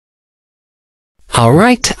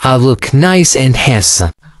Alright, I look nice and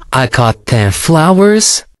handsome. I got 10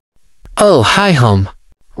 flowers. Oh, hi home.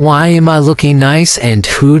 Why am I looking nice and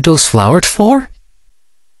who those flowers for?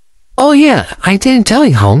 Oh yeah, I didn't tell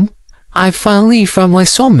you home. I finally found my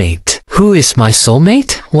soulmate. Who is my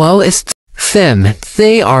soulmate? Well, it's them.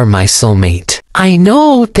 They are my soulmate. I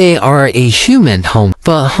know they are a human home,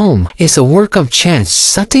 but home is a work of chance.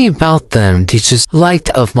 Something about them they just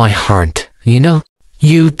light up my heart, you know?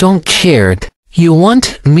 You don't care. You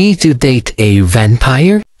want me to date a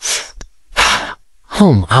vampire?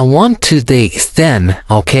 Home, I want to date them,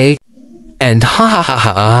 okay? And ha ha ha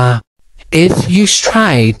ha. If you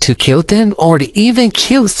try to kill them or even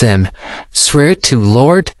kill them, swear to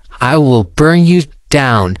Lord, I will burn you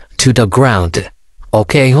down to the ground.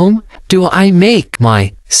 Okay, home? Do I make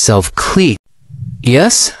myself clear?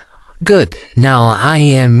 Yes? Good. Now I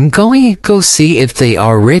am going to go see if they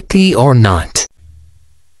are ready or not.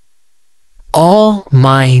 Oh,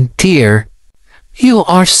 my dear. You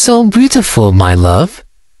are so beautiful, my love.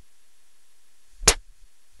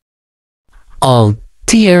 Oh,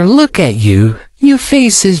 dear, look at you. Your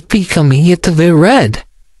face is becoming a bit red.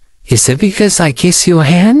 Is it because I kiss your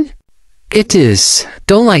hand? It is.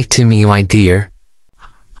 Don't lie to me, my dear.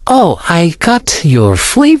 Oh, I got your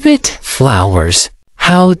favorite flowers.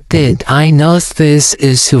 How did I know this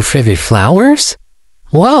is your favorite flowers?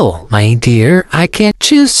 Well, my dear, I can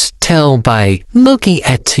just tell by looking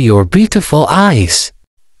at your beautiful eyes.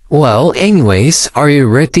 Well, anyways, are you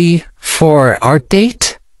ready for our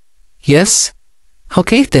date? Yes?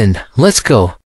 Okay then, let's go.